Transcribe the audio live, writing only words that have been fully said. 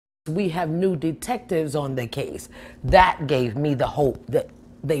We have new detectives on the case. That gave me the hope that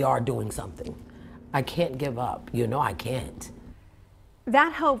they are doing something. I can't give up. I can't.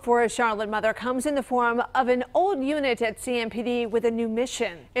 That hope for a Charlotte mother comes in the form of an old unit at CMPD with a new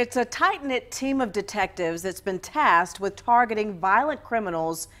mission. It's a tight-knit team of detectives that's been tasked with targeting violent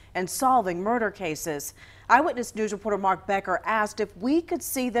criminals and solving murder cases. Eyewitness News reporter Mark Becker asked if we could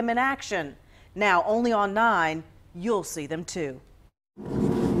see them in action. Now, only on 9, you'll see them too.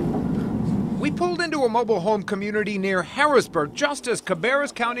 We pulled into a mobile home community near Harrisburg just as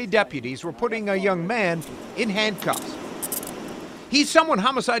Cabarrus County deputies were putting a young man in handcuffs. He's someone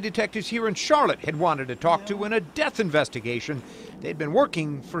homicide detectives here in Charlotte had wanted to talk to in a death investigation. They'd been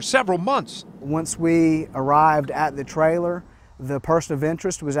working for several months. Once we arrived at the trailer, the person of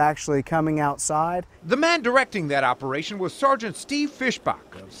interest was actually coming outside. The man directing that operation was Sergeant Steve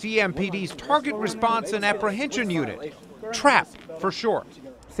Fischbach of CMPD's Target Response and Apprehension Unit, TRAP for short.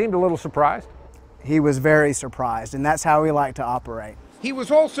 Seemed a little surprised. He was very surprised, and that's how we like to operate. He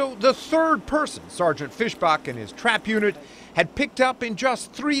was also the third person Sergeant Fischbach and his TRAP unit had picked up in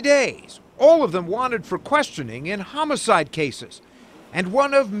just 3 days. All of them wanted for questioning in homicide cases, and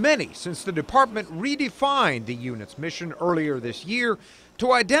one of many since the department redefined the unit's mission earlier this year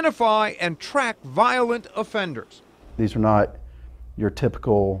to identify and track violent offenders. These are not your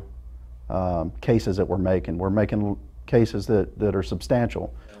typical cases that we're making. We're making cases that are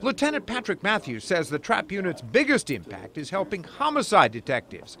substantial. Lieutenant Patrick Matthews says the TRAP unit's biggest impact is helping homicide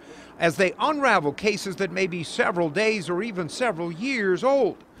detectives as they unravel cases that may be several days or even several years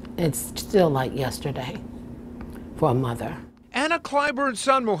old. It's still like yesterday for a mother. Anna Clyburn's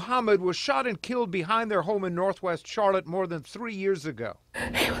son Muhammad was shot and killed behind their home in northwest Charlotte more than 3 years ago.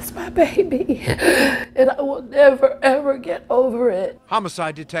 He was my baby, and I will never, ever get over it.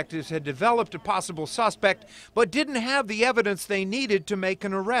 Homicide detectives had developed a possible suspect, but didn't have the evidence they needed to make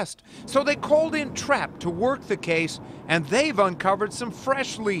an arrest. So they called in TRAP to work the case, and they've uncovered some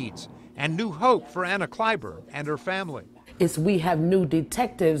fresh leads and new hope for Anna Clyburn and her family. We have new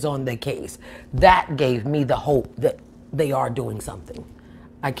detectives on the case. That gave me the hope that they are doing something.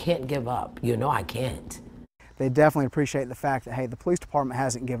 I can't give up. I can't. They definitely appreciate the fact that, hey, the police department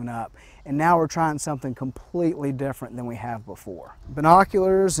hasn't given up, and now we're trying something completely different than we have before.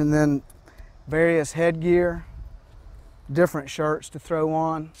 Binoculars and then various headgear, different shirts to throw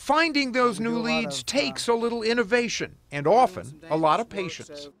on. Finding those new leads takes a little innovation and often a lot of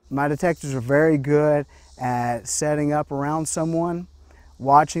patience. My detectives are very good at setting up around someone,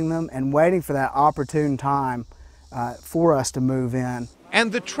 watching them, and waiting for that opportune time for us to move in.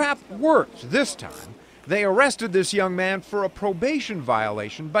 And the trap worked this time. They arrested this young man for a probation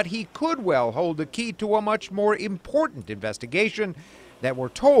violation, but he could well hold the key to a much more important investigation that we're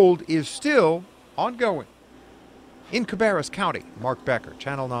told is still ongoing. In Cabarrus County, Mark Becker,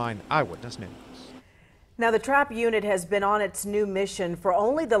 Channel 9 Eyewitness News. Now, the TRAP unit has been on its new mission for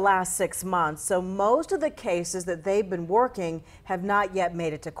only the last 6 months, so most of the cases that they've been working have not yet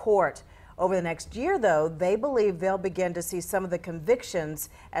made it to court. Over the next year, though, they believe they'll begin to see some of the convictions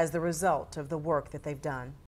as the result of the work that they've done.